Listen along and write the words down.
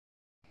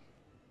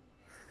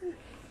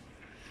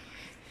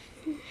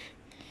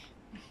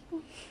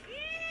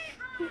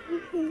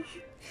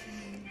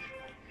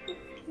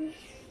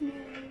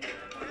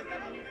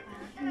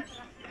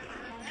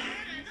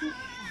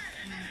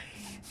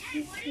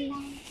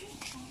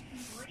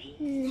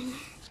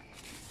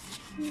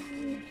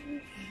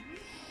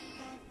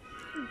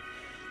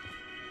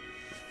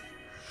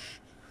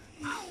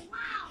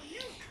wow,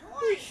 new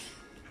toys!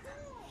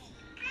 Cool!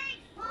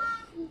 Thanks,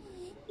 Mom!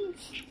 Good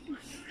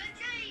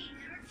Jane,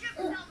 and her chip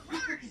fell the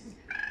horse!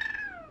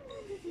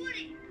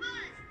 Woody,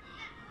 Buzz!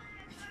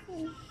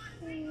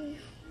 Woody!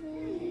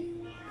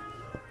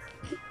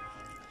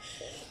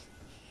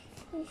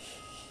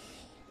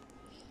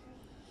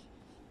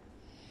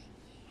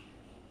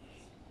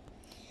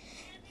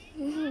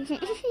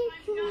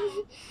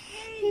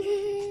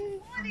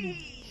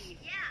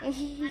 Yeah, I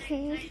didn't tell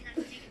you not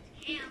to take it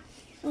to camp.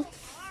 His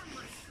arm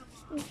might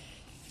come off.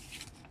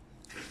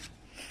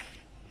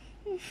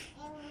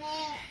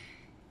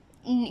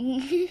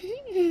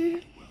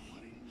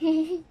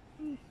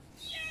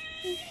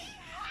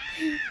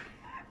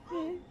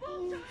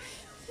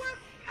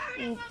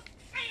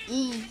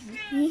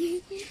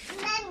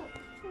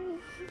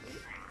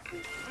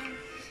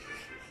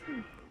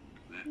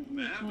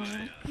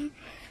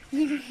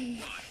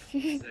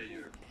 Say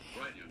you're a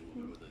bright young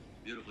woman with a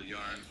beautiful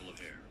yarn full of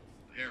hair.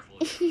 Hair full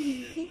of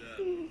hair.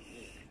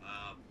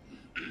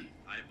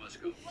 I must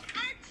go. Well,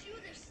 aren't you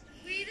the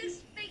sweetest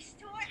space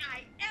toy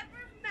I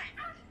ever met?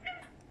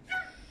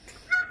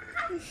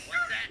 What's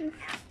that?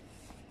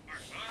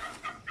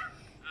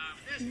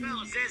 This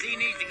fellow says he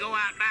needs to go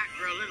out back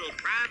for a little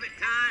private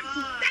time.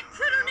 That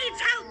critter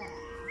needs help!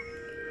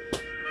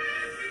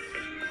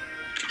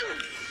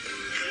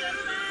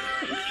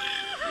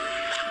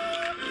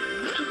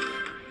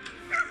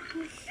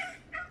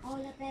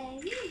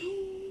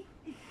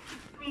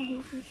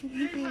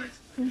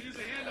 Use a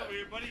hand over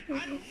here, buddy. I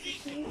don't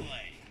need to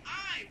play.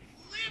 I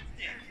lived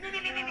it!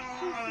 No!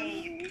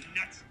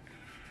 Nuts!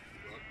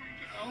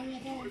 Oh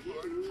boy,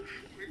 boy.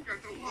 We got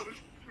the water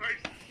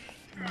straight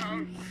down.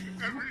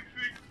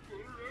 Everything's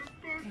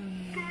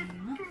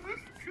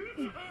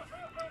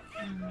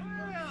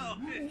Well,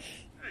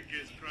 I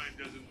guess crime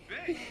doesn't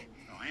pay.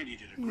 Oh, Andy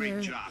did a great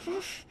job.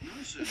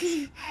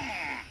 Nurses.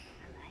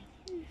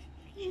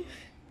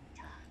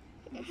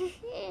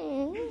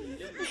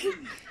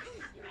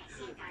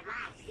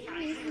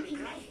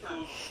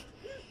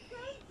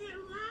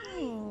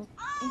 Oh,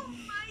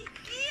 my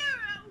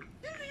hero!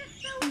 This is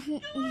so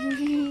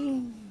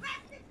adorable!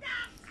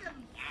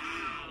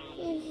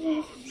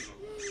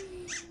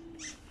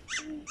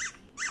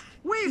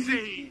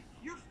 Wheezy!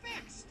 You're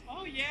fixed!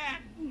 Oh, yeah.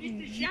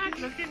 Mr. Shark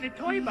looked in the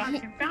toy box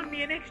and found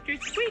me an extra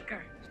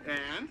squeaker.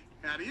 And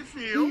how do you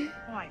feel?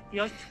 Oh, I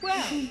feel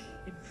swell.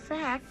 In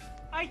fact,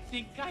 I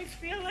think I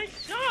feel a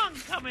song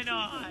coming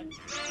on.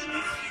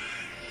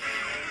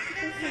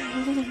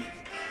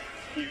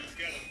 You've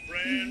got a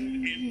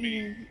friend in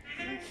me.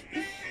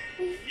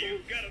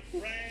 You've got a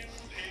friend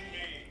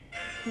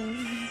in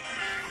me.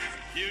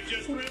 You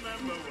just remember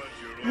what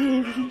you're all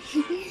about.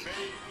 Baby,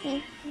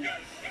 you've got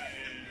a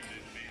friend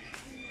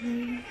in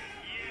me.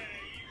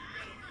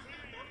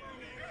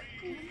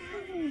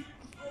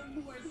 Oh,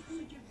 you are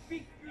such a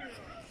big girl.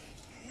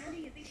 Where do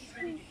you think he's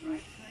going to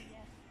drive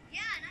yet?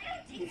 Yeah, and I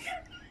can teach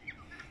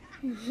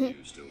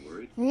You still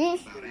worried?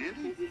 About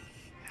Andy?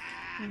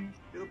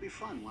 It'll be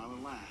fun while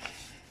it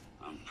lasts.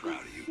 I'm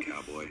proud of you,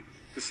 cowboy.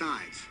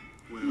 Besides,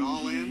 when it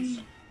all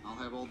ends, I'll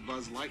have old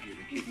Buzz Lightyear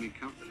to keep me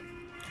company.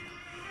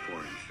 For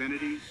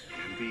infinity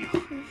and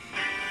beyond.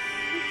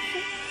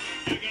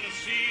 You're gonna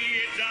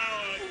see it's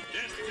our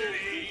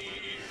destiny.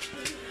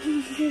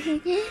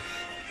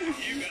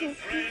 You got a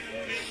friend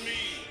in me.